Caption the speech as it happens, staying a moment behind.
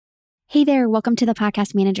Hey there, welcome to the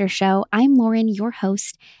Podcast Manager Show. I'm Lauren, your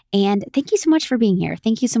host, and thank you so much for being here.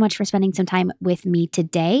 Thank you so much for spending some time with me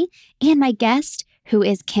today and my guest, who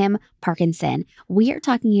is Kim Parkinson. We are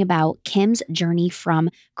talking about Kim's journey from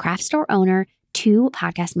craft store owner to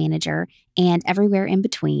podcast manager and everywhere in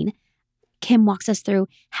between. Kim walks us through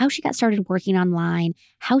how she got started working online,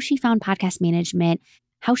 how she found podcast management,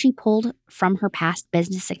 how she pulled from her past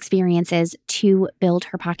business experiences to build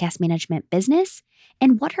her podcast management business,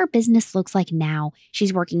 and what her business looks like now.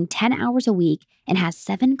 She's working 10 hours a week and has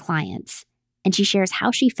 7 clients. And she shares how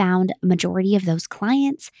she found a majority of those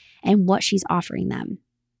clients and what she's offering them.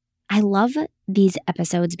 I love these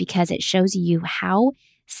episodes because it shows you how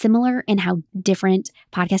similar and how different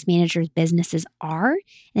podcast managers' businesses are.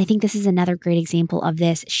 And I think this is another great example of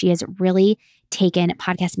this. She has really taken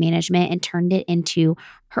podcast management and turned it into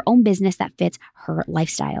her own business that fits her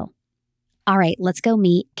lifestyle. All right, let's go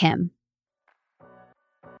meet Kim.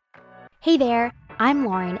 Hey there, I'm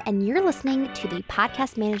Lauren, and you're listening to the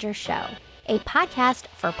Podcast Manager Show, a podcast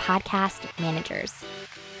for podcast managers.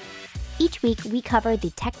 Each week, we cover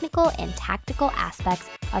the technical and tactical aspects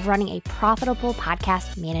of running a profitable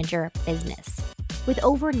podcast manager business. With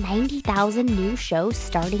over 90,000 new shows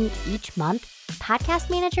starting each month,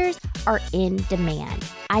 podcast managers are in demand.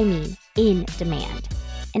 I mean, in demand.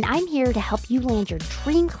 And I'm here to help you land your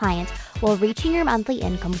dream clients while reaching your monthly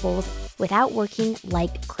income goals without working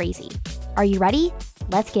like crazy. Are you ready?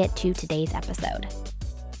 Let's get to today's episode.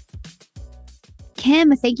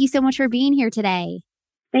 Kim, thank you so much for being here today.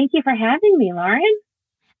 Thank you for having me, Lauren.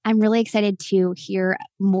 I'm really excited to hear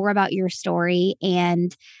more about your story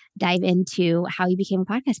and dive into how you became a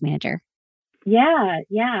podcast manager. Yeah.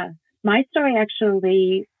 My story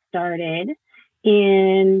actually started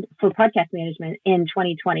for podcast management in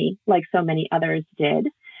 2020, like so many others did.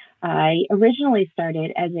 I originally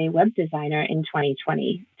started as a web designer in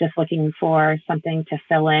 2020, just looking for something to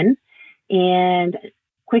fill in, and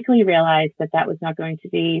quickly realized that was not going to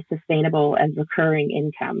be sustainable as recurring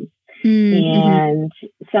income. And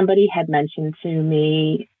somebody had mentioned to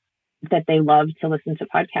me that they loved to listen to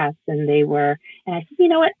podcasts, and I said, you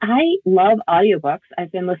know what? I love audiobooks.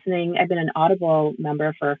 I've been an Audible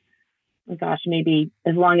member for, maybe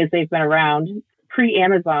as long as they've been around,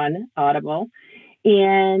 pre-Amazon Audible.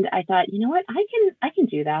 And I thought, you know what? I can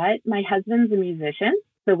do that. My husband's a musician,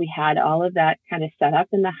 so we had all of that kind of set up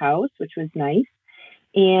in the house, which was nice.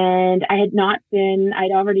 And I'd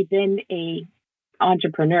already been a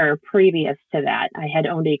entrepreneur previous to that. I had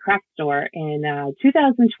owned a craft store in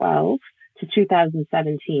 2012 to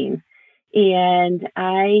 2017. And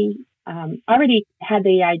I already had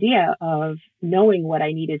the idea of knowing what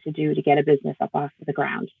I needed to do to get a business up off the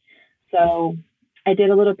ground. So I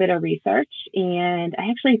did a little bit of research, and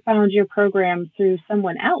I actually found your program through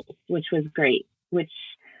someone else, which was great, which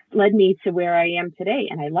led me to where I am today.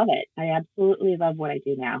 And I love it. I absolutely love what I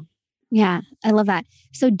do now. Yeah, I love that.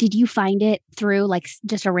 So did you find it through like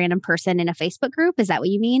just a random person in a Facebook group? Is that what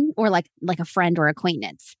you mean? Or like a friend or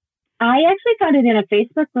acquaintance? I actually found it in a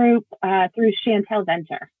Facebook group through Chantel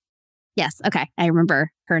Venter. Yes. Okay. I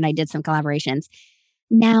remember her and I did some collaborations.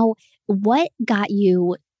 Now, what got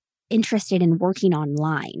you interested in working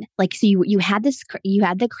online? Like, so you had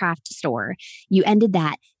the craft store, you ended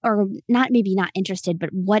that, or maybe not interested, but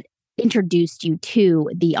what introduced you to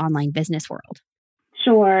the online business world?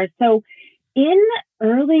 Sure. So in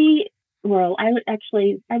early, I would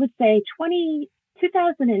say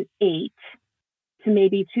 2008 to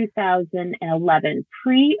maybe 2011,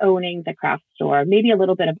 pre-owning the craft store, maybe a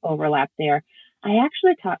little bit of overlap there. I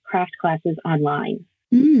actually taught craft classes online.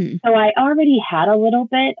 So I already had a little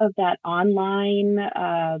bit of that online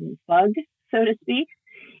bug, so to speak.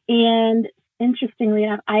 And interestingly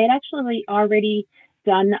enough, I had actually already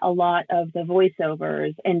done a lot of the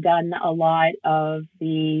voiceovers and done a lot of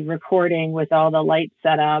the recording with all the light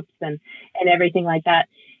setups and everything like that.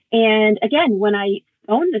 And again, when I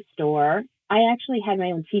owned the store, I actually had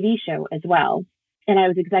my own TV show as well. And I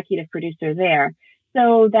was executive producer there.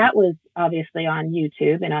 So that was obviously on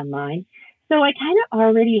YouTube and online. So I kind of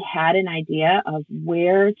already had an idea of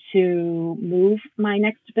where to move my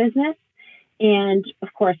next business. And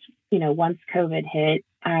of course, once COVID hit,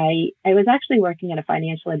 I was actually working at a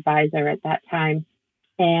financial advisor at that time.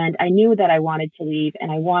 And I knew that I wanted to leave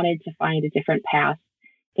and I wanted to find a different path.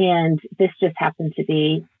 And this just happened to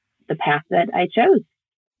be the path that I chose.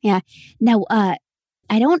 Yeah. Now,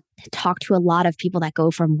 I don't talk to a lot of people that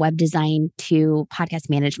go from web design to podcast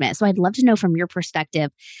management. So I'd love to know from your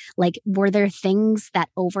perspective, like, were there things that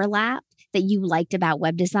overlap that you liked about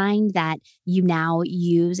web design that you now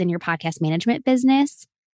use in your podcast management business?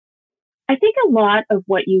 I think a lot of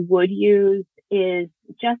what you would use is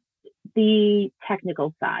just the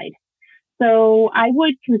technical side. So I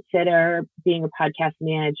would consider being a podcast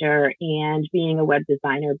manager and being a web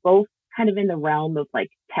designer, both kind of in the realm of like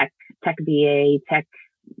tech BA, tech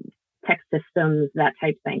systems, that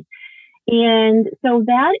type thing. And so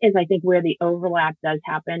that is, I think, where the overlap does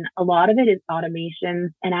happen. A lot of it is automations,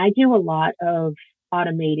 and I do a lot of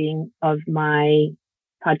automating of my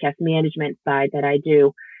podcast management side that I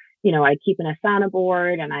do. I keep an Asana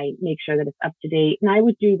board and I make sure that it's up to date. And I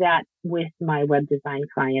would do that with my web design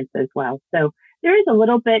clients as well. So there is a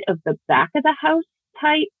little bit of the back of the house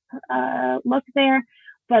type look there.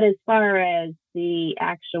 But as far as the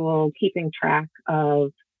actual keeping track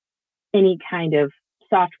of any kind of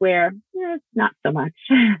software, not so much.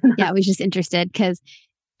 Yeah, I was just interested because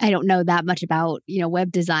I don't know that much about,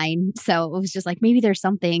 web design. So it was just like, maybe there's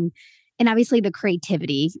something, and obviously the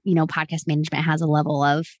creativity, podcast management has a level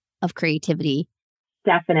of creativity.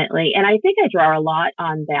 Definitely. And I think I draw a lot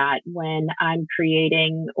on that when I'm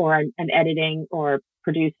creating or I'm editing or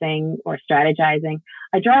producing or strategizing.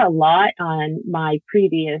 I draw a lot on my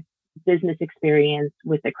previous business experience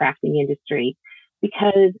with the crafting industry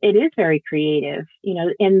because it is very creative,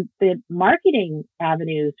 and the marketing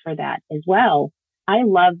avenues for that as well. I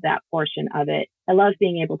love that portion of it. I love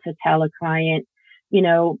being able to tell a client,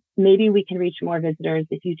 maybe we can reach more visitors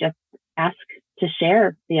if you just ask to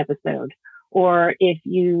share the episode. Or if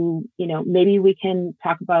maybe we can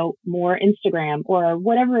talk about more Instagram or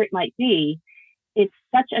whatever it might be. It's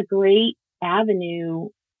such a great avenue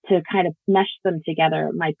to kind of mesh them together,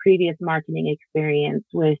 my previous marketing experience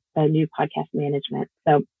with the new podcast management.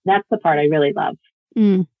 So that's the part I really love.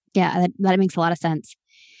 Yeah, that makes a lot of sense.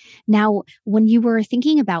 Now, when you were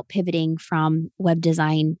thinking about pivoting from web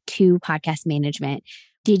design to podcast management,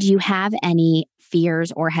 did you have any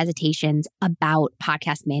fears or hesitations about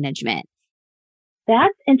podcast management?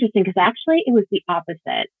 That's interesting because actually it was the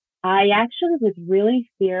opposite. I actually was really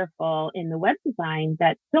fearful in the web design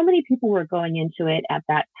that so many people were going into it at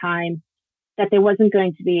that time that there wasn't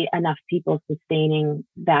going to be enough people sustaining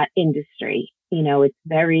that industry. It's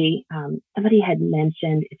very, somebody had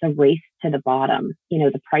mentioned it's a race to the bottom.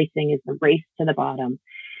 The pricing is the race to the bottom.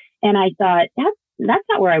 And I thought that's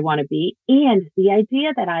not where I want to be. And the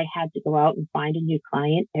idea that I had to go out and find a new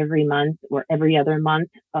client every month or every other month,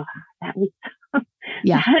 that was,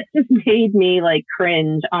 that just made me like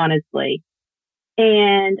cringe, honestly.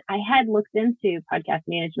 And I had looked into podcast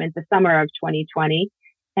management the summer of 2020,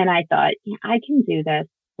 and I thought, I can do this.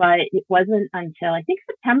 But it wasn't until I think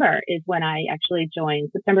September is when I actually joined.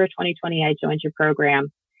 September of 2020, I joined your program.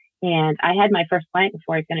 And I had my first client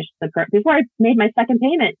before I finished before I made my second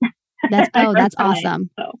payment. That's awesome.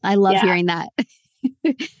 So, I love hearing that.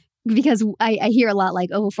 Because I hear a lot like,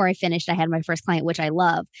 before I finished, I had my first client, which I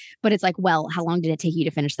love. But it's like, well, how long did it take you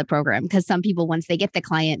to finish the program? Because some people, once they get the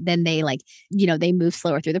client, then they they move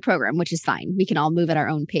slower through the program, which is fine. We can all move at our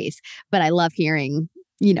own pace. But I love hearing,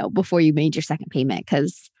 before you made your second payment,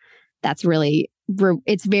 because that's really,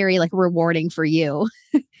 it's very rewarding for you.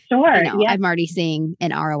 Sure. Yeah. I'm already seeing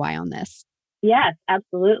an ROI on this. Yes,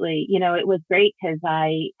 absolutely. It was great because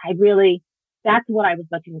I really, that's what I was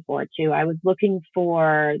looking for too. I was looking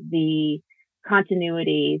for the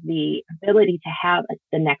continuity, the ability to have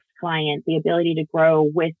the next client, the ability to grow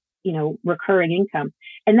with, recurring income.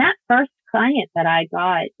 And that first client that I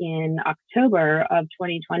got in October of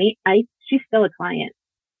 2020, she's still a client.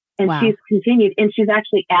 And she's continued, and she's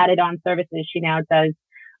actually added on services. She now does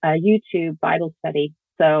a YouTube Bible study.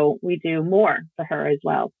 So we do more for her as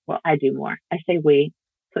well. Well, I do more. I say we,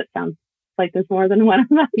 so it sounds like there's more than one of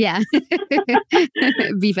us. Yeah.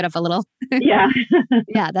 Beef it up a little. Yeah.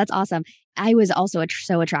 Yeah, that's awesome. I was also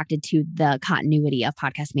so attracted to the continuity of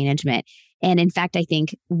podcast management. And in fact, I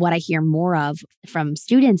think what I hear more of from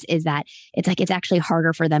students is that it's actually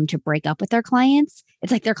harder for them to break up with their clients.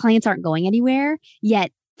 It's like their clients aren't going anywhere,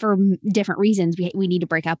 yet for different reasons, we need to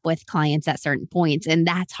break up with clients at certain points. And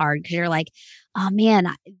that's hard because you're like, oh man,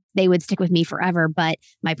 they would stick with me forever, but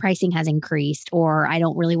my pricing has increased, or I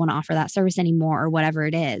don't really want to offer that service anymore, or whatever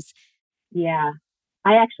it is. Yeah.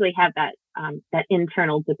 I actually have that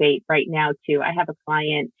internal debate right now too. I have a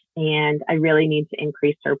client and I really need to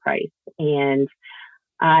increase her price. And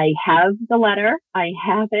I have the letter. I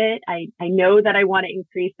have it. I know that I want to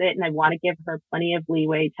increase it and I want to give her plenty of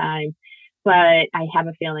leeway time. But I have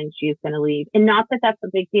a feeling she's going to leave. And not that that's a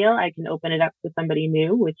big deal. I can open it up to somebody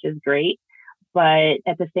new, which is great. But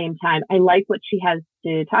at the same time, I like what she has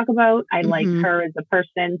to talk about. I like her as a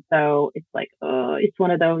person. So it's like, it's one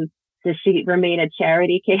of those, does she remain a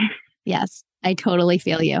charity case? Yes, I totally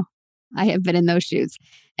feel you. I have been in those shoes.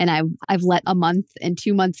 And I've let a month and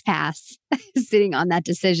 2 months pass sitting on that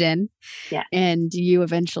decision. Yeah. And you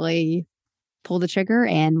eventually pull the trigger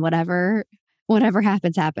and whatever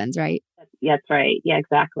happens, happens, right? That's right. Yeah,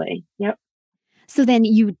 exactly. Yep. So then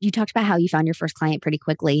you talked about how you found your first client pretty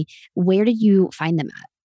quickly. Where did you find them at?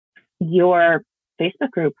 Your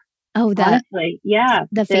Facebook group. Oh, Honestly, yeah.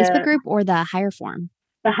 the Facebook group or the hire form?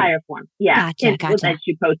 The higher form. Yeah. Gotcha. That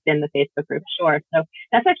you post in the Facebook group. Sure. So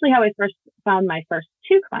that's actually how I first found my first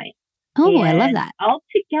 2 clients. Oh, I love that.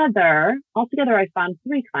 Altogether, I found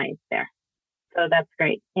 3 clients there. So that's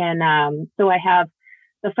great. And so I have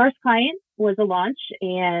the first client was a launch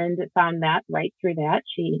and found that right through that.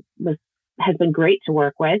 She has been great to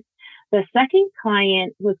work with. The second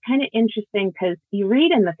client was kind of interesting because you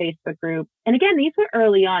read in the Facebook group, and again, these were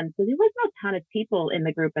early on, so there was no ton of people in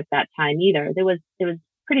the group at that time either. It was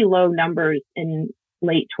pretty low numbers in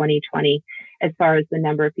late 2020 as far as the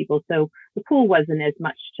number of people. So the pool wasn't as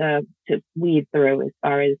much to weed through as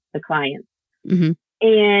far as the clients. Mm-hmm.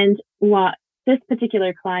 And this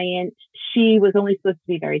particular client, she was only supposed to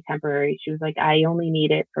be very temporary. She was like, I only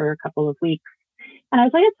need it for a couple of weeks. And I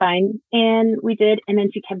was like, it's fine. And we did. And then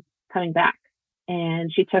she kept coming back and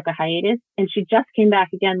she took a hiatus and she just came back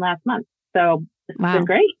again last month. So it's been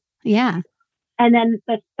great. Yeah. And then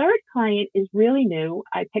the third client is really new.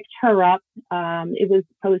 I picked her up. It was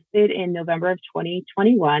posted in November of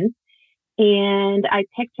 2021. And I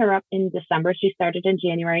picked her up in December. She started in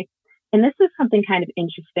January. And this is something kind of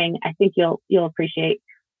interesting. I think you'll appreciate.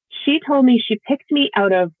 She told me she picked me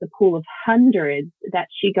out of the pool of hundreds that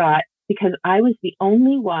she got because I was the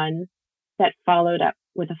only one that followed up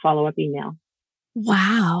with a follow-up email.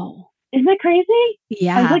 Wow. Isn't that crazy?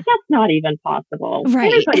 Yeah. I was like, that's not even possible.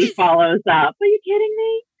 Right. Everybody follows up. Are you kidding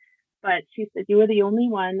me? But she said, you were the only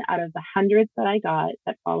one out of the hundreds that I got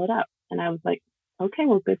that followed up. And I was like, okay,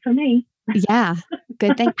 well, good for me. Yeah.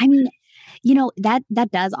 Good thing. I mean, that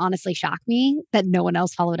does honestly shock me that no one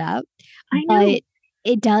else followed up. I know. But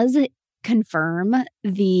it does confirm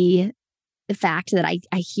the fact that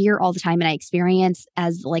I hear all the time and I experience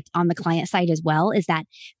as like on the client side as well is that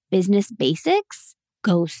business basics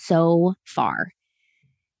go so far.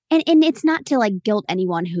 And it's not to like guilt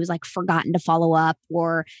anyone who's like forgotten to follow up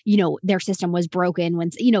or, their system was broken when,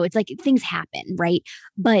 it's like things happen, right?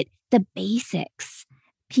 But the basics,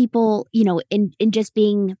 people, in just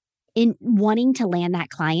being in wanting to land that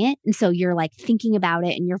client. And so you're like thinking about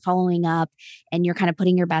it and you're following up and you're kind of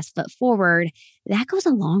putting your best foot forward. That goes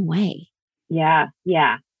a long way. Yeah.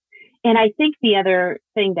 Yeah. And I think the other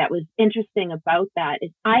thing that was interesting about that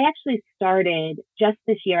is I actually started just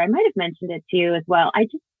this year. I might have mentioned it to you as well. I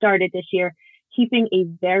just started this year keeping a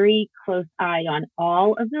very close eye on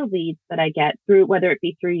all of the leads that I get through, whether it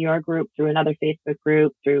be through your group, through another Facebook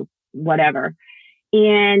group, through whatever.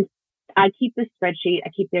 And I keep this spreadsheet. I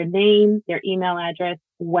keep their name, their email address,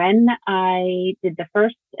 when I did the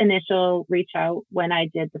first initial reach out, when I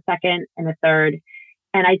did the second and the third.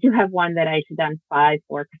 And I do have one that I should done 5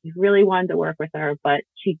 for because I really wanted to work with her, but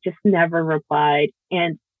she just never replied.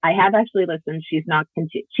 And I have actually listened. She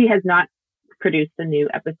has not produced a new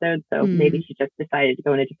episode. So maybe she just decided to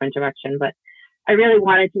go in a different direction, but I really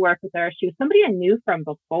wanted to work with her. She was somebody I knew from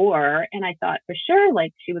before. And I thought for sure,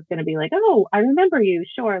 like she was going to be like, oh, I remember you.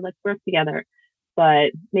 Sure. Let's work together.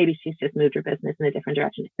 But maybe she's just moved her business in a different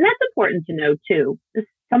direction. And that's important to know too.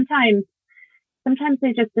 Sometimes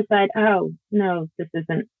they just decide, oh, no,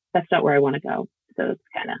 that's not where I want to go. So it's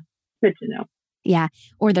kind of good to know. Yeah.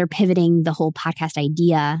 Or they're pivoting the whole podcast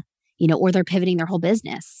idea, or they're pivoting their whole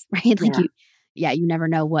business, right? Like you never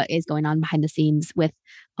know what is going on behind the scenes with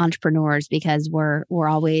entrepreneurs because we're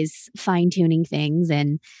always fine tuning things.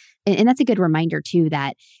 And that's a good reminder too,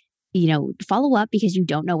 that, follow up because you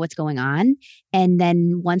don't know what's going on. And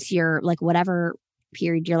then once you're like, whatever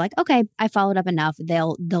period, you're like, okay, I followed up enough.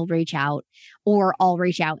 They'll reach out, or I'll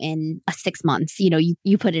reach out in 6 months.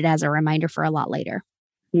 You put it as a reminder for a lot later.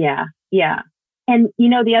 Yeah. Yeah. And,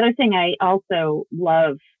 the other thing I also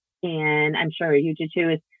love, and I'm sure you do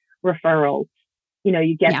too, is referrals.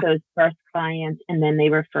 You get those first clients and then they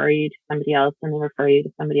refer you to somebody else and they refer you to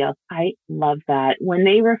somebody else. I love that. When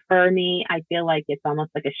they refer me, I feel like it's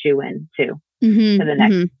almost like a shoe-in too, to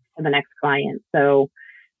the next client. So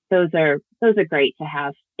those are great to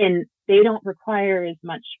have. And they don't require as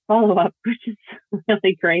much follow-up, which is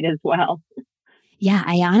really great as well. Yeah,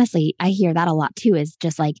 I hear that a lot too, is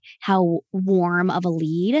just like how warm of a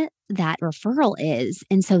lead that referral is.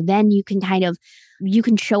 And so then you can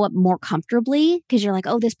show up more comfortably because you're like,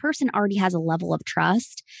 oh, this person already has a level of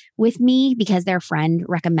trust with me because their friend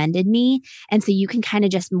recommended me. And so you can kind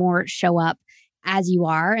of just more show up as you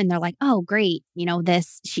are. And they're like, oh, great.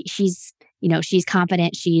 She's she's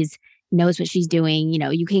confident, she's knows what she's doing,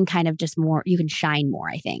 you can kind of you can shine more,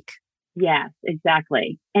 I think. Yes,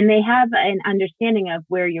 exactly. And they have an understanding of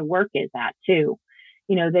where your work is at too.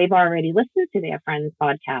 They've already listened to their friends'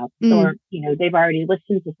 podcasts or, they've already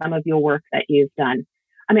listened to some of your work that you've done.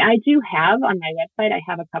 I mean, I do have on my website, I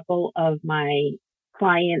have a couple of my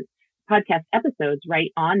clients' podcast episodes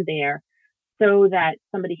right on there so that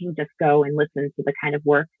somebody can just go and listen to the kind of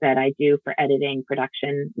work that I do for editing,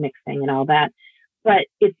 production, mixing, and all that. But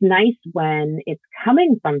it's nice when it's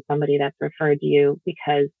coming from somebody that's referred to you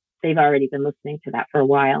because they've already been listening to that for a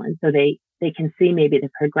while. And so they can see maybe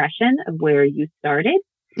the progression of where you started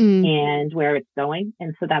and where it's going.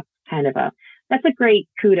 And so that's a great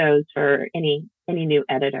kudos for any new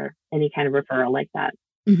editor, any kind of referral like that.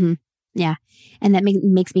 Mm-hmm. Yeah. And that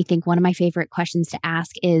makes me think one of my favorite questions to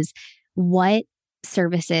ask is what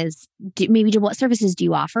services do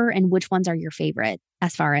you offer and which ones are your favorite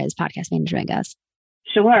as far as podcast management goes?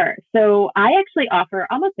 Sure. So I actually offer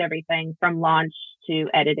almost everything from launch to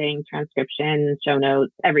editing, transcription, show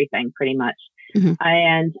notes, everything pretty much. Mm-hmm.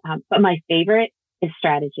 But my favorite is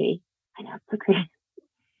strategy. I know it's so crazy.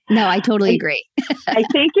 No, I totally agree. I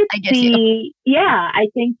think it's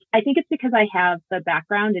I think it's because I have the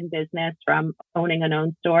background in business from owning an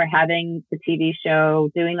own store, having the TV show,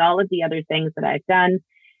 doing all of the other things that I've done.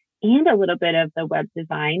 And a little bit of the web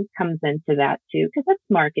design comes into that too, because that's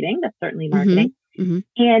marketing. That's certainly marketing. Mm-hmm.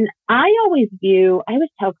 And I always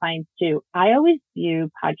tell clients too, I always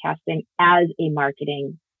view podcasting as a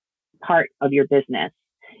marketing part of your business.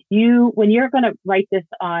 When you're going to write this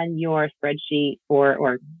on your spreadsheet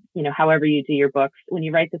or however you do your books, when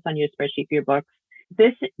you write this on your spreadsheet for your books,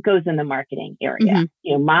 this goes in the marketing area.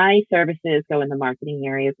 Mm-hmm. My services go in the marketing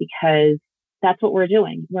area because that's what we're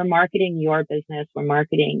doing. We're marketing your business. We're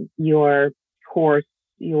marketing your course,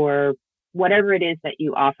 your whatever it is that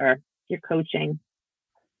you offer, your coaching.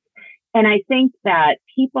 And I think that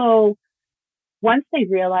people, once they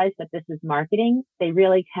realize that this is marketing, they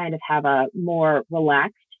really kind of have a more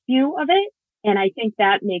relaxed view of it. And I think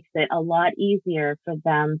that makes it a lot easier for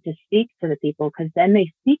them to speak to the people because then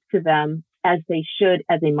they speak to them as they should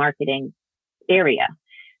as a marketing area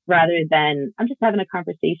rather than I'm just having a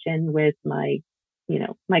conversation with my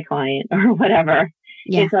client or whatever.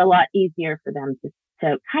 Yeah. It's a lot easier for them to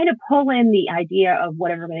kind of pull in the idea of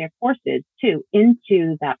whatever their course is too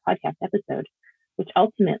into that podcast episode, which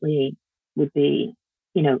ultimately would be,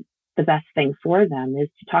 the best thing for them is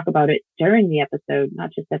to talk about it during the episode, not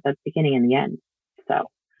just at the beginning and the end. So.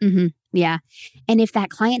 Mm-hmm. Yeah. And if that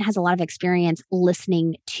client has a lot of experience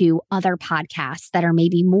listening to other podcasts that are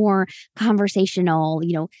maybe more conversational,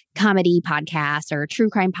 comedy podcasts or true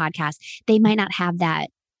crime podcasts, they might not have that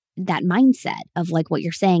mindset of like what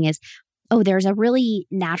you're saying is, oh, there's a really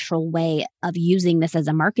natural way of using this as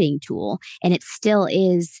a marketing tool. And it still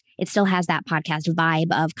has that podcast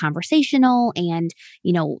vibe of conversational and,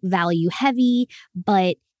 value heavy,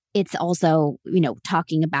 but it's also,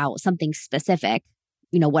 talking about something specific,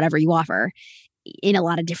 whatever you offer in a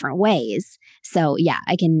lot of different ways. So yeah,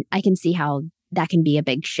 I can see how that can be a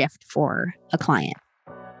big shift for a client.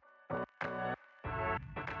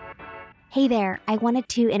 Hey there, I wanted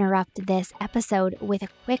to interrupt this episode with a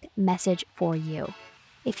quick message for you.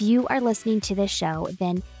 If you are listening to this show,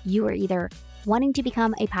 then you are either wanting to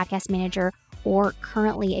become a podcast manager or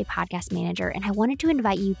currently a podcast manager. And I wanted to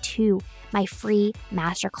invite you to my free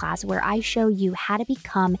masterclass where I show you how to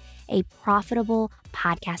become a profitable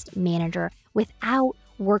podcast manager without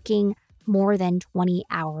working more than 20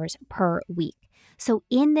 hours per week. So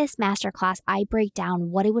in this masterclass, I break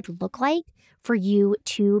down what it would look like for you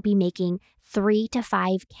to be making $3,000 to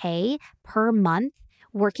 $5,000 per month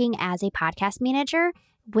working as a podcast manager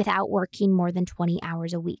without working more than 20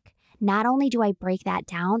 hours a week. Not only do I break that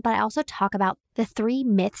down, but I also talk about the 3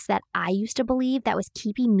 myths that I used to believe that was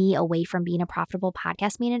keeping me away from being a profitable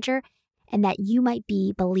podcast manager and that you might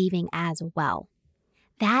be believing as well.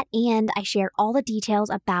 That and I share all the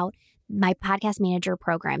details about my podcast manager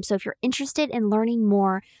program. So if you're interested in learning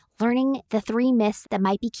more, learning the 3 myths that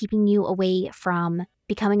might be keeping you away from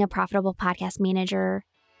becoming a profitable podcast manager,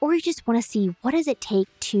 or you just want to see what does it take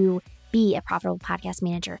to be a profitable podcast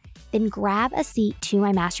manager, then grab a seat to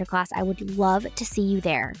my masterclass. I would love to see you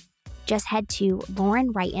there. Just head to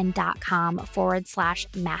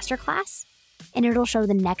laurenwrighton.com/masterclass and it'll show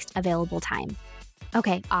the next available time.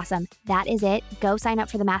 Okay, awesome. That is it. Go sign up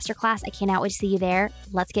for the masterclass. I cannot wait to see you there.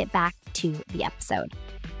 Let's get back to the episode.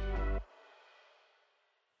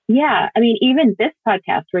 Yeah. I mean, even this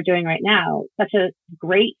podcast we're doing right now, such a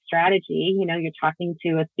great strategy. You're talking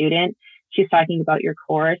to a student, she's talking about your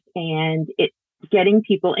course, and getting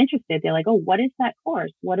people interested. They're like, oh, what is that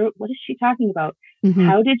course? What is she talking about? Mm-hmm.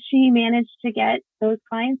 How did she manage to get those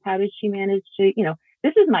clients? How did she manage to,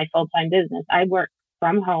 this is my full-time business. I work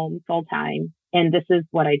from home full-time, and this is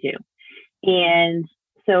what I do. And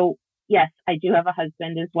so, yes, I do have a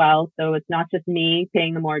husband as well. So it's not just me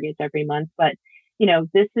paying the mortgage every month, but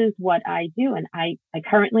this is what I do. And I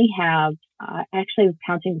currently have, actually I was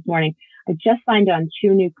counting this morning, I just signed on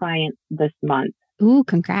 2 new clients this month. Ooh,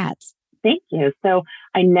 congrats. Thank you. So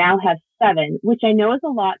I now have 7, which I know is a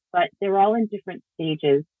lot, but they're all in different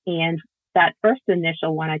stages. And that first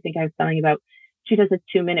initial one, I think I was telling you about, she does a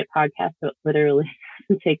 2-minute podcast. So it literally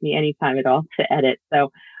doesn't take me any time at all to edit.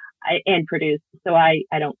 And produce. So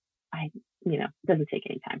it doesn't take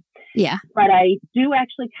any time. Yeah. But I do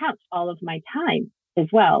actually count all of my time as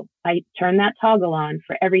well. I turn that toggle on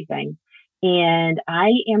for everything. And I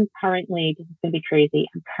am currently, this is going to be crazy,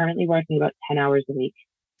 I'm currently working about 10 hours a week.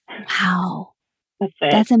 Wow. That's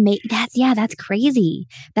it. That's amazing. That's crazy.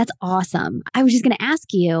 That's awesome. I was just going to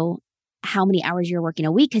ask you how many hours you're working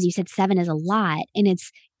a week, because you said 7 is a lot. And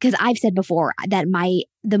it's because I've said before that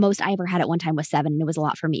the most I ever had at one time was 7, and it was a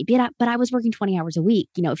lot for me. But I was working 20 hours a week.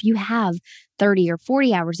 If you have 30 or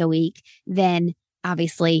 40 hours a week, then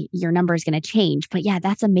obviously your number is going to change. But yeah,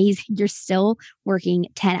 that's amazing. You're still working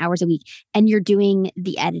 10 hours a week, and you're doing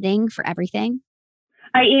the editing for everything.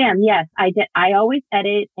 I am. Yes, I always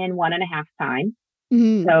edit in 1.5 times.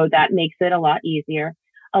 Mm-hmm. So that makes it a lot easier.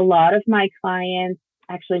 A lot of my clients,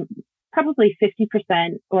 actually probably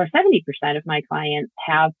 50% or 70% of my clients,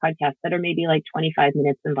 have podcasts that are maybe like 25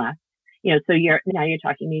 minutes and less. So you're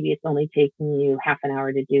talking, maybe it's only taking you half an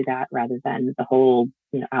hour to do that rather than the whole,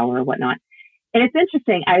 hour or whatnot. And it's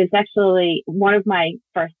interesting. I was actually, one of my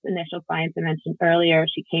first initial clients I mentioned earlier,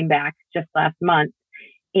 she came back just last month.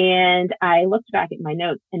 And I looked back at my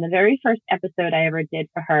notes, and the very first episode I ever did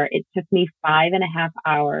for her, it took me 5.5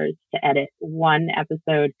 hours to edit one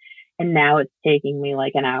episode. And now it's taking me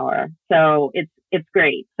like an hour. So it's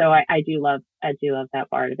great. So I do love that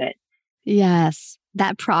part of it. Yes.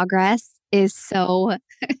 That progress is so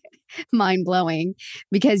mind blowing,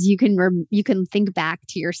 because you can think back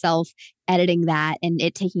to yourself editing that and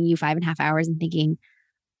it taking you 5.5 hours and thinking,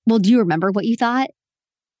 well, do you remember what you thought?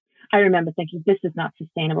 I remember thinking, this is not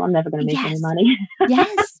sustainable. I'm never going to make any money.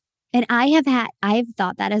 Yes. And I've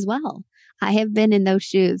thought that as well. I have been in those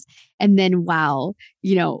shoes. And then, wow,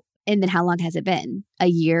 and then how long has it been? A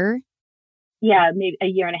year? Yeah, maybe a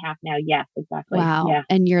year and a half now. Yes, exactly. Wow. Yeah.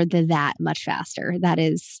 And you're that much faster. That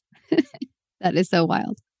is, that is so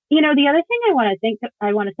wild. The other thing I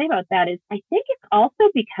want to say about that is, I think it's also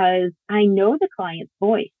because I know the client's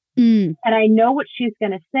voice and I know what she's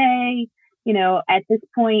going to say. At this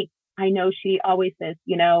point, I know she always says,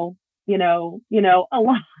 a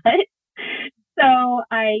lot. So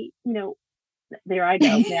there I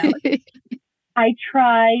go now. I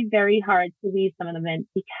try very hard to leave some of them in,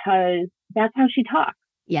 because that's how she talks.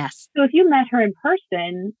 Yes. So if you met her in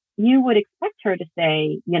person, you would expect her to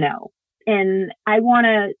say, and I want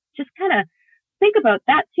to just kind of think about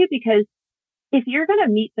that too, because if you're going to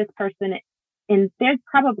meet this person, and they're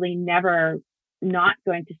probably never not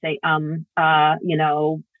going to say,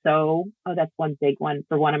 that's one big one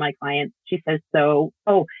for one of my clients. She says,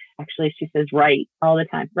 actually she says, right, all the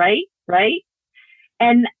time. Right.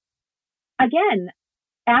 And again,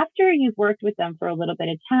 after you've worked with them for a little bit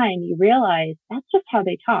of time, you realize that's just how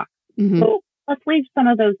they talk. Mm-hmm. So let's leave some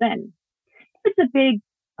of those in. If it's a big,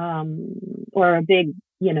 I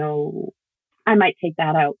might take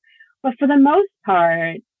that out. But for the most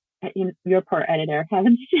part, your poor editor,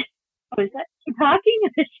 haven't you? Oh, is that she talking?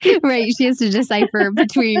 Right. She has to decipher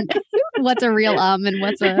between what's a real and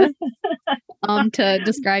what's a to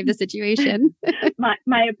describe the situation.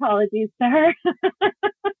 My apologies to her.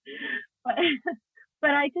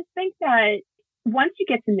 But I just think that once you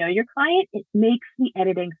get to know your client, it makes the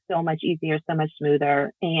editing so much easier, so much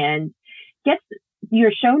smoother, and gets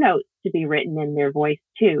your show notes to be written in their voice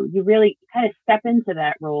too. You really kind of step into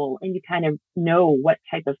that role, and you kind of know what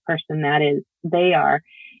type of person they are,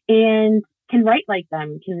 and can write like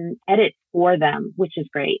them, can edit for them, which is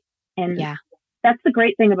great. And that's the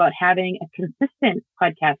great thing about having a consistent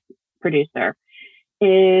podcast producer,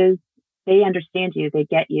 is they understand you, they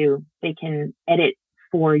get you, they can edit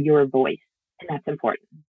for your voice. And that's important.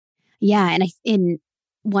 Yeah. And in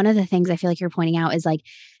one of the things I feel like you're pointing out is like,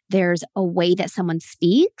 there's a way that someone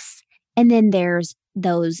speaks, and then there's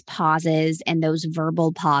those pauses and those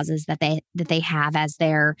verbal pauses that they have as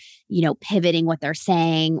they're, pivoting what they're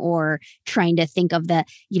saying or trying to think of the,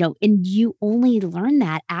 and you only learn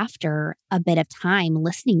that after a bit of time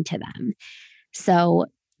listening to them. So,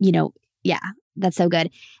 that's so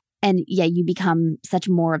good. And yeah, you become such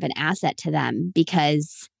more of an asset to them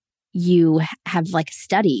because you have like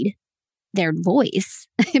studied their voice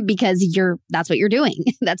because that's what you're doing.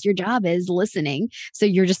 That's your job, is listening. So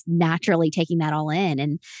you're just naturally taking that all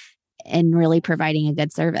in and really providing a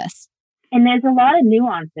good service. And there's a lot of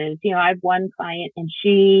nuances. I have one client and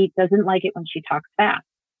she doesn't like it when she talks fast.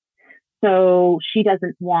 So she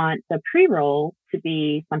doesn't want the pre-roll to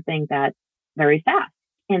be something that's very fast.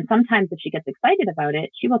 And sometimes if she gets excited about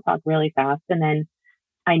it, she will talk really fast. And then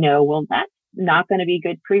I know, well, that's not going to be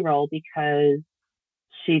good pre-roll because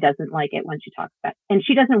she doesn't like it when she talks fast. And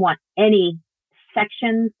she doesn't want any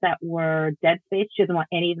sections that were dead space. She doesn't want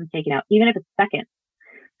any of them taken out, even if it's seconds.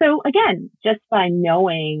 So again, just by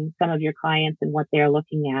knowing some of your clients and what they're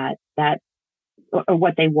looking at, that or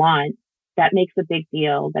what they want, that makes a big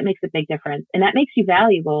deal. That makes a big difference. And that makes you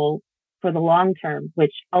valuable for the long term,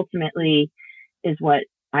 which ultimately is what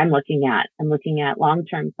I'm looking at. I'm looking at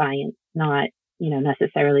long-term clients, not,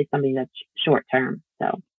 necessarily something that's short term.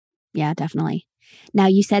 So yeah, definitely. Now,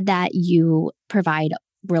 you said that you provide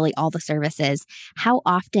really all the services. How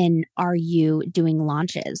often are you doing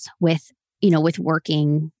launches with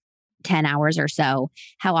working 10 hours or so?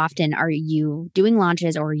 How often are you doing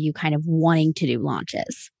launches, or are you kind of wanting to do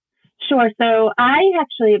launches? Sure. So I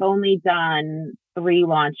actually have only done 3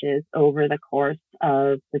 launches over the course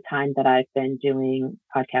of the time that I've been doing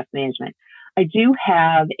podcast management. I do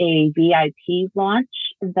have a VIP launch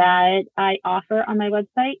that I offer on my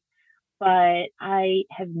website, but I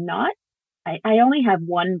only have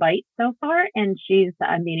one bite so far, and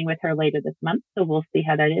I'm meeting with her later this month, so we'll see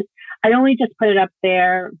how that is. I only just put it up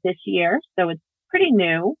there this year, so it's pretty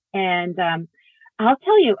new. And I'll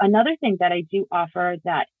tell you another thing that I do offer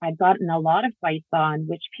that I've gotten a lot of bites on,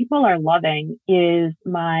 which people are loving, is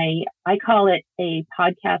I call it a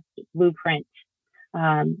podcast blueprint.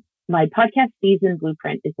 My podcast season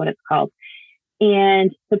blueprint is what it's called.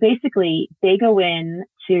 And so basically they go in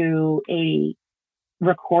to a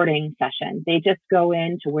recording session. They just go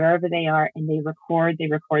into wherever they are and they record,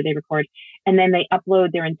 and then they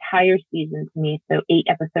upload their entire season to me. So 8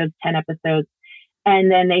 episodes, 10 episodes. And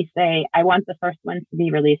then they say, I want the first one to be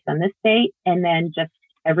released on this date. And then just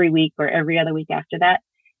every week or every other week after that,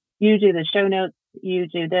 you do the show notes, you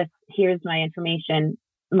do this, here's my information.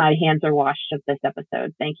 My hands are washed of this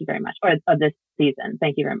episode. Thank you very much. Or of this season.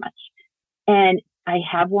 Thank you very much. And I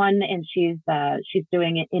have one, and she's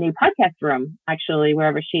doing it in a podcast room, actually,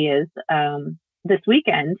 wherever she is, this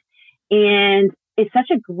weekend. And it's such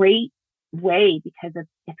a great way because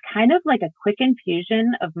it's kind of like a quick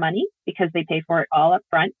infusion of money because they pay for it all up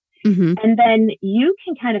front. Mm-hmm. And then you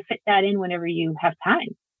can kind of fit that in whenever you have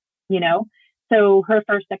time, So her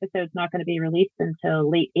first episode's not going to be released until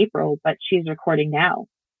late April, but she's recording now.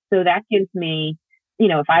 So that gives me,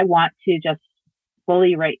 if I want to just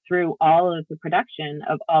fully write through all of the production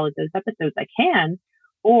of all of those episodes, I can,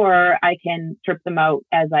 or I can strip them out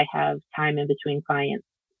as I have time in between clients.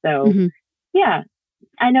 So yeah,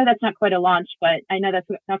 I know that's not quite a launch, but I know that's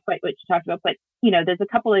not quite what you talked about, but there's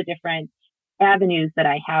a couple of different avenues that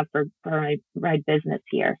I have for my business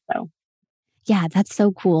here. So yeah, that's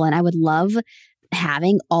so cool. And I would love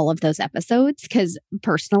having all of those episodes, because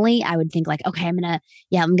personally, I would think like, okay, I'm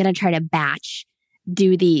going to try to batch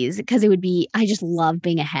do these, because I just love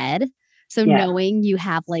being ahead. So knowing you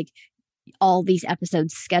have like all these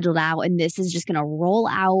episodes scheduled out and this is just going to roll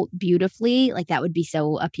out beautifully, like that would be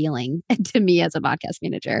so appealing to me as a podcast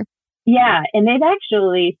manager. Yeah. And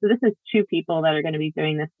so this is 2 people that are going to be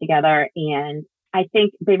doing this together. And I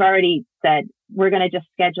think they've already said, we're going to just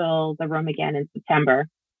schedule the room again in September,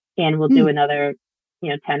 and we'll do another,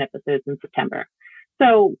 10 episodes in September.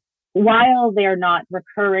 So while they're not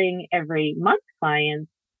recurring every month clients,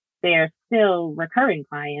 they're still recurring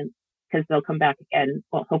clients because they'll come back again.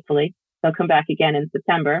 Well, hopefully they'll come back again in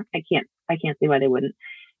September. I can't see why they wouldn't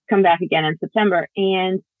come back again in September.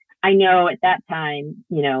 And I know at that time,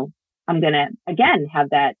 I'm going to again have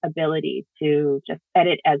that ability to just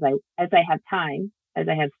edit as I have time, as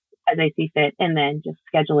I see fit, and then just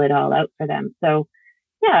schedule it all out for them. So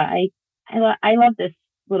yeah, I love this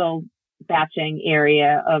little batching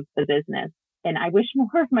area of the business, and I wish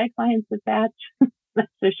more of my clients would batch. That's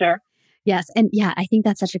for sure. Yes. And yeah, I think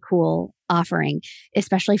that's such a cool offering,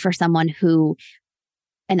 especially for someone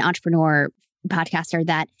an entrepreneur podcaster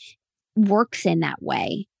that works in that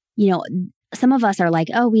way. Some of us are like,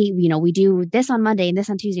 oh, we do this on Monday and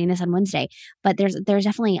this on Tuesday and this on Wednesday. But there's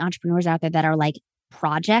definitely entrepreneurs out there that are like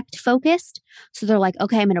project focused. So they're like,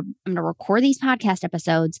 okay, I'm gonna record these podcast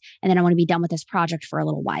episodes, and then I want to be done with this project for a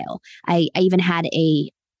little while. I even had a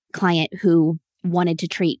client who wanted to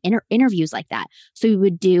treat interviews like that. So we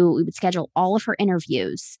would schedule all of her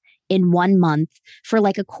interviews in 1 month for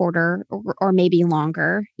like a quarter or maybe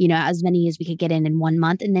longer, as many as we could get in 1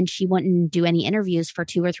 month. And then she wouldn't do any interviews for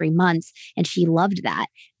 2 or 3 months. And she loved that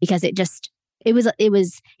because it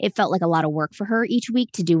felt like a lot of work for her each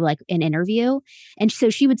week to do like an interview. And so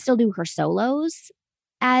she would still do her solos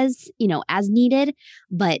as needed,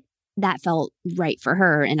 but that felt right for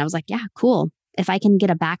her. And I was like, yeah, cool. If I can get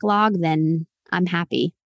a backlog, then I'm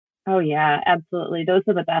happy. Oh yeah, absolutely. Those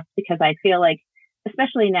are the best because I feel like,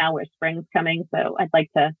 especially now where spring's coming, so I'd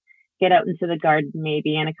like to get out into the garden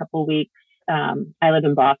maybe in a couple of weeks. I live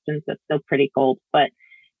in Boston, so it's still pretty cold, but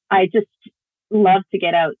I just love to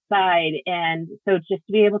get outside. And so just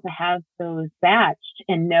to be able to have those batched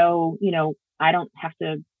and know, I don't have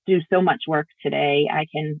to do so much work today. I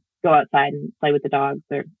can go outside and play with the dogs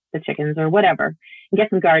or the chickens or whatever and get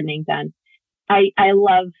some gardening done. I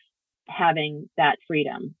love having that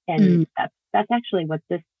freedom. And that's actually what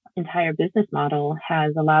this entire business model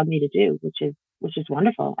has allowed me to do, which is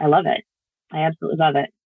wonderful. I love it. I absolutely love it.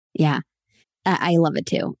 Yeah. I love it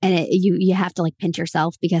too. And you have to like pinch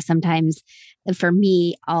yourself because sometimes for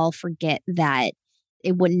me, I'll forget that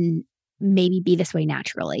it wouldn't maybe be this way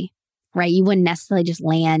naturally, right? You wouldn't necessarily just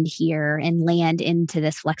land here and land into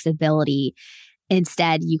this flexibility.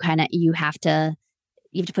 Instead, you have to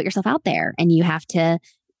put yourself out there and you have to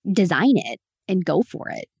design it and go for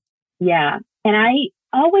it. Yeah. And I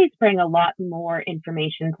always bring a lot more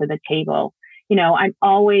information to the table. I'm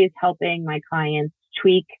always helping my clients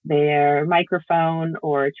tweak their microphone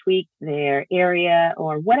or tweak their area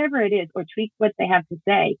or whatever it is, or tweak what they have to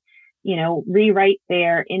say, rewrite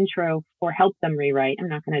their intro or help them rewrite. I'm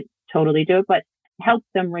not going to totally do it, but help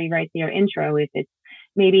them rewrite their intro if it's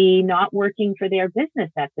maybe not working for their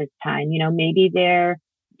business at this time. Maybe they're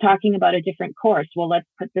talking about a different course. Well, let's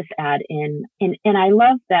put this ad in. And I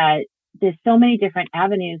love that there's so many different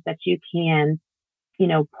avenues that you can,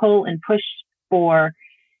 pull and push for.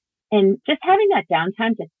 And just having that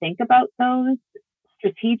downtime to think about those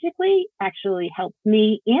strategically actually helps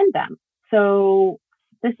me and them. So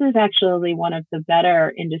this is actually one of the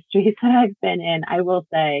better industries that I've been in, I will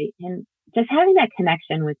say. And just having that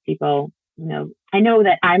connection with people, I know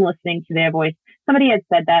that I'm listening to their voice. Somebody had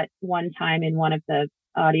said that one time in one of the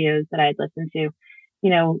audios that I'd listened to,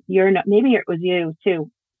 you're not, maybe it was you too.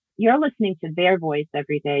 You're listening to their voice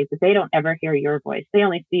every day, but they don't ever hear your voice. They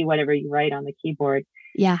only see whatever you write on the keyboard.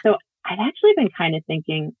 Yeah. So I've actually been kind of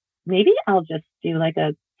thinking maybe I'll just do like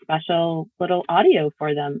a special little audio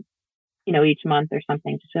for them, each month or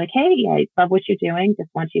something. Just like, hey, I love what you're doing. Just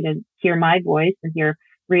want you to hear my voice and hear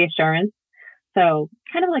reassurance. So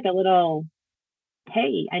kind of like a little,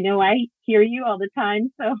 hey, I know I hear you all the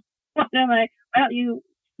time. So why don't you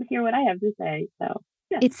hear what I have to say? So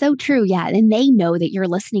yeah. It's so true. Yeah. And they know that you're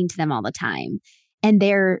listening to them all the time. And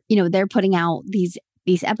they're putting out these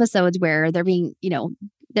episodes where they're being,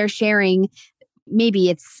 they're sharing, maybe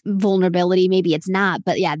it's vulnerability, maybe it's not,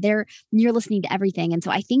 but yeah, you're listening to everything. And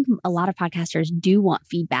so I think a lot of podcasters do want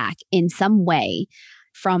feedback in some way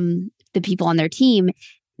from the people on their team,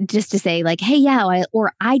 just to say like, hey, yeah,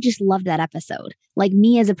 I just loved that episode. Like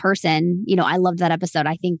me as a person, I loved that episode.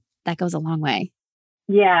 I think that goes a long way.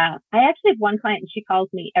 Yeah. I actually have one client and she calls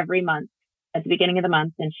me every month at the beginning of the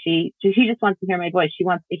month. And she just wants to hear my voice. She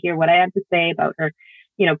wants to hear what I have to say about her,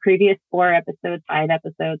 previous 4 episodes, 5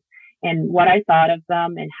 episodes, and what I thought of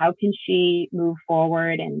them and how can she move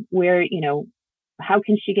forward and where, how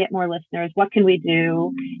can she get more listeners? What can we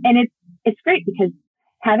do? And it's great because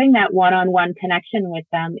having that one-on-one connection with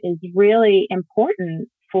them is really important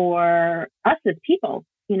for us as people,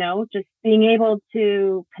 just being able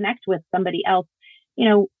to connect with somebody else.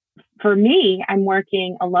 For me, I'm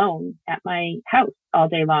working alone at my house all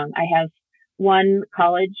day long. I have one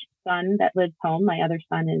college son that lives home. My other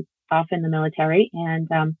son is off in the military. And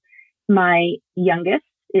my youngest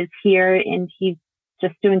is here and he's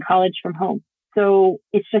just doing college from home. So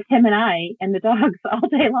it's just him and I and the dogs all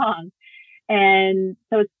day long. And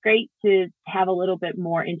so it's great to have a little bit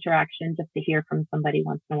more interaction just to hear from somebody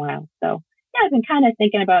once in a while. So yeah, I've been kind of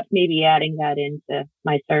thinking about maybe adding that into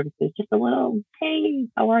my services. Just a little, hey,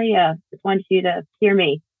 how are you? Just wanted you to hear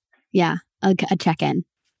me. Yeah, a check-in.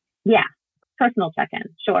 Yeah, personal check-in,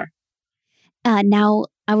 sure. Now,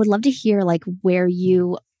 I would love to hear like where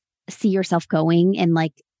you see yourself going in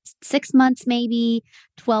like 6 months, maybe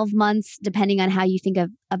 12 months, depending on how you think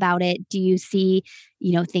about it. Do you see,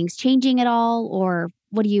 things changing at all, or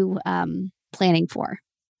what are you planning for?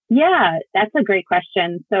 Yeah, that's a great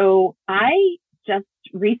question. So I just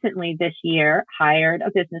recently this year hired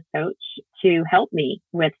a business coach to help me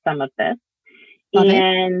with some of this. Love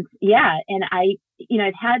and it. Yeah, and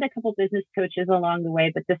I've had a couple business coaches along the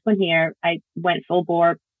way, but this one here, I went full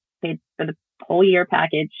bore, paid for the whole year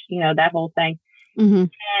package, that whole thing. Mm-hmm.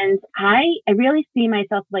 And I really see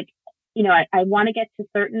myself like, I want to get to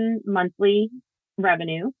certain monthly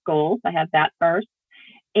revenue goals. I have that first.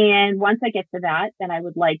 And once I get to that, then I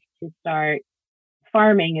would like to start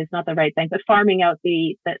farming is not the right thing, but farming out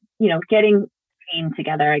getting team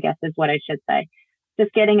together, I guess is what I should say.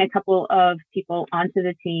 Just getting a couple of people onto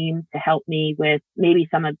the team to help me with maybe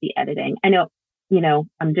some of the editing. I know,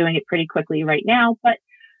 I'm doing it pretty quickly right now, but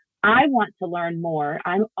I want to learn more.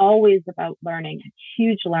 I'm always about learning, a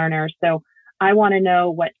huge learner. So I want to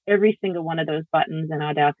know what every single one of those buttons in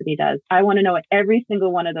Audacity does. I want to know what every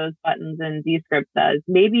single one of those buttons in Descript does.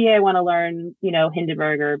 Maybe I want to learn,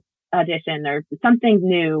 Hindenburg or Audition or something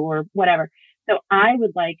new or whatever. So I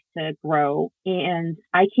would like to grow, and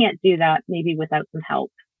I can't do that maybe without some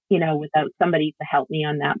help, without somebody to help me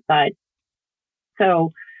on that side.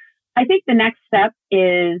 So I think the next step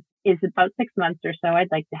is about 6 months or so.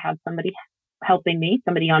 I'd like to have somebody helping me,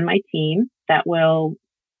 somebody on my team that will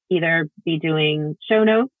either be doing show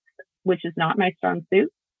notes, which is not my strong suit,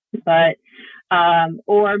 but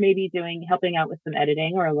or maybe helping out with some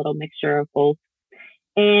editing or a little mixture of both.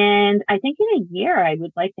 And I think in a year, I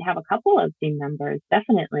would like to have a couple of team members,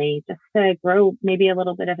 definitely, just to grow maybe a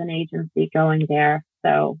little bit of an agency going there.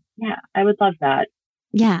 So yeah, I would love that.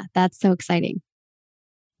 Yeah, that's so exciting.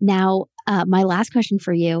 Now, my last question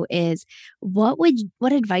for you is what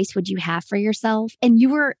advice would you have for yourself? And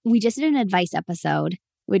we just did an advice episode,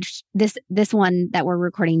 which this one that we're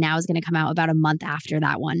recording now is going to come out about a month after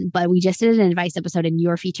that one, but we just did an advice episode and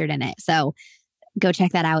you're featured in it. So go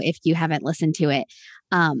check that out if you haven't listened to it.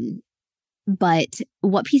 But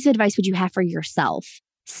what piece of advice would you have for yourself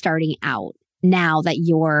starting out now that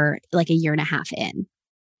you're like a year and a half in?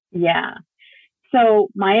 Yeah. So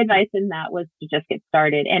my advice in that was to just get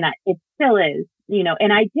started. And it still is,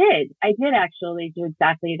 and I did actually do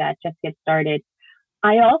exactly that, just get started.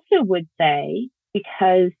 I also would say,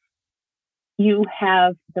 because you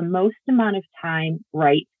have the most amount of time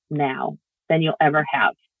right now than you'll ever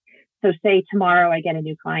have. So say tomorrow I get a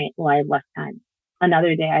new client, well, I have less time.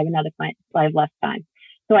 Another day I have another client, so I have less time.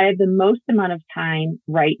 So I have the most amount of time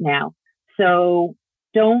right now. So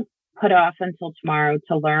don't put off until tomorrow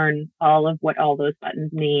to learn all of what all those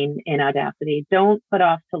buttons mean in Audacity. Don't put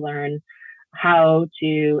off to learn how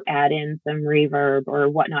to add in some reverb or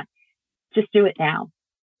whatnot. Just do it now.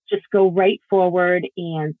 Just go right forward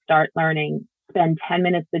and start learning. Spend 10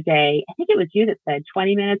 minutes a day. I think it was you that said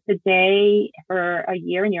 20 minutes a day for a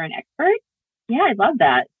year and you're an expert. Yeah, I love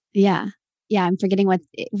that. Yeah. Yeah. I'm forgetting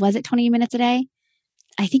was it 20 minutes a day?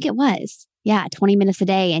 I think it was. Yeah. 20 minutes a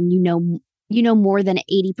day. And you know more than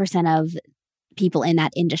 80% of people in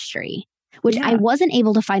that industry, which I wasn't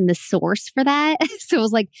able to find the source for that. So it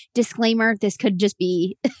was like, disclaimer, this could just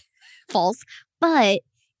be false, but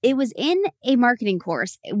it was in a marketing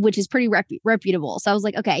course, which is pretty reputable. So I was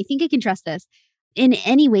like, okay, I think I can trust this. In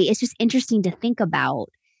any way, it's just interesting to think about,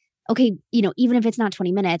 okay, even if it's not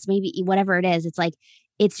 20 minutes, maybe whatever it is, it's like,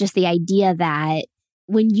 it's just the idea that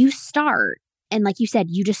when you start, and like you said,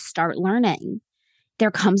 you just start learning,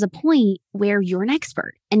 there comes a point where you're an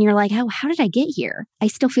expert and you're like, oh, how did I get here? I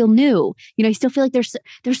still feel new. I still feel like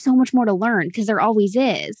there's so much more to learn, because there always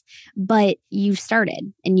is, but you've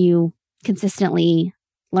started and you consistently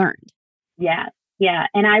learned. Yeah. Yeah.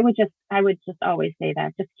 And I would just always say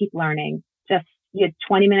that, just keep learning. Just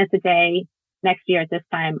 20 minutes a day. Next year at this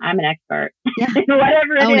time, I'm an expert. Yeah.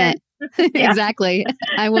 Whatever it own is. It. Exactly.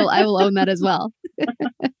 I will own that as well.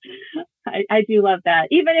 I do love that.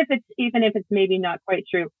 Even if it's maybe not quite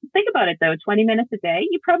true. Think about it though. 20 minutes a day,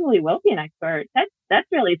 you probably will be an expert. That's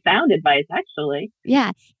really sound advice, actually.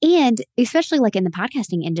 Yeah. And especially like in the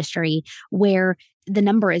podcasting industry, where the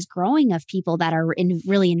number is growing of people that are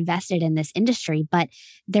really invested in this industry, but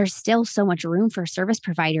there's still so much room for service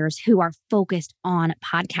providers who are focused on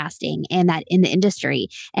podcasting and that in the industry,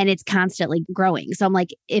 and it's constantly growing. So I'm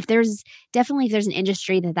like, if there's an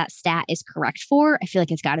industry that stat is correct for, I feel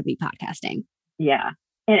like it's got to be podcasting. Yeah.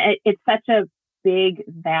 And it's such a big,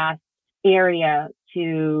 vast area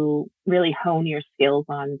to really hone your skills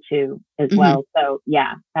on too as well. So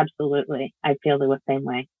yeah, absolutely. I feel the same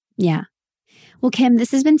way. Yeah. Well, Kim,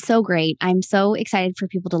 this has been so great. I'm so excited for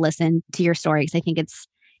people to listen to your story, because I think it's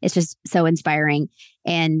just so inspiring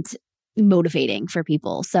and motivating for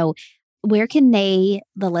people. So where can the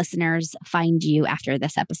listeners, find you after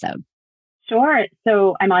this episode? Sure.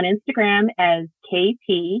 So I'm on Instagram as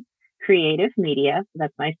KP Creative Media. So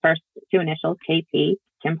that's my first two initials, KP,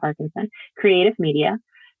 Kim Parkinson, Creative Media.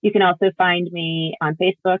 You can also find me on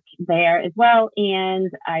Facebook there as well.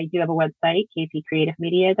 And I do have a website,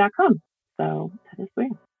 kpcreativemedia.com. So that is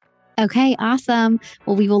weird. Okay, awesome.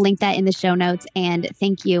 Well, we will link that in the show notes. And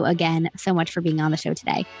thank you again so much for being on the show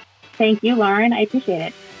today. Thank you, Lauren. I appreciate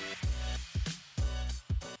it.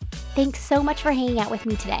 Thanks so much for hanging out with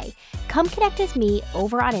me today. Come connect with me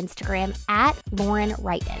over on Instagram at Lauren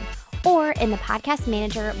Wrighton or in the Podcast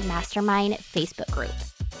Manager Mastermind Facebook group.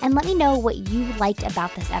 And let me know what you liked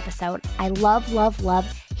about this episode. I love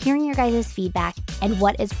hearing your guys' feedback and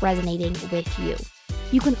what is resonating with you.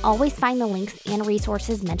 You can always find the links and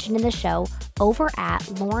resources mentioned in the show over at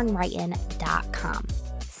laurenwrighton.com.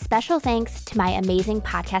 Special thanks to my amazing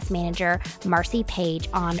podcast manager, Marcy Page,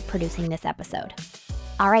 on producing this episode.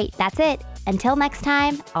 All right, that's it. Until next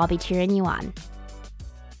time, I'll be cheering you on.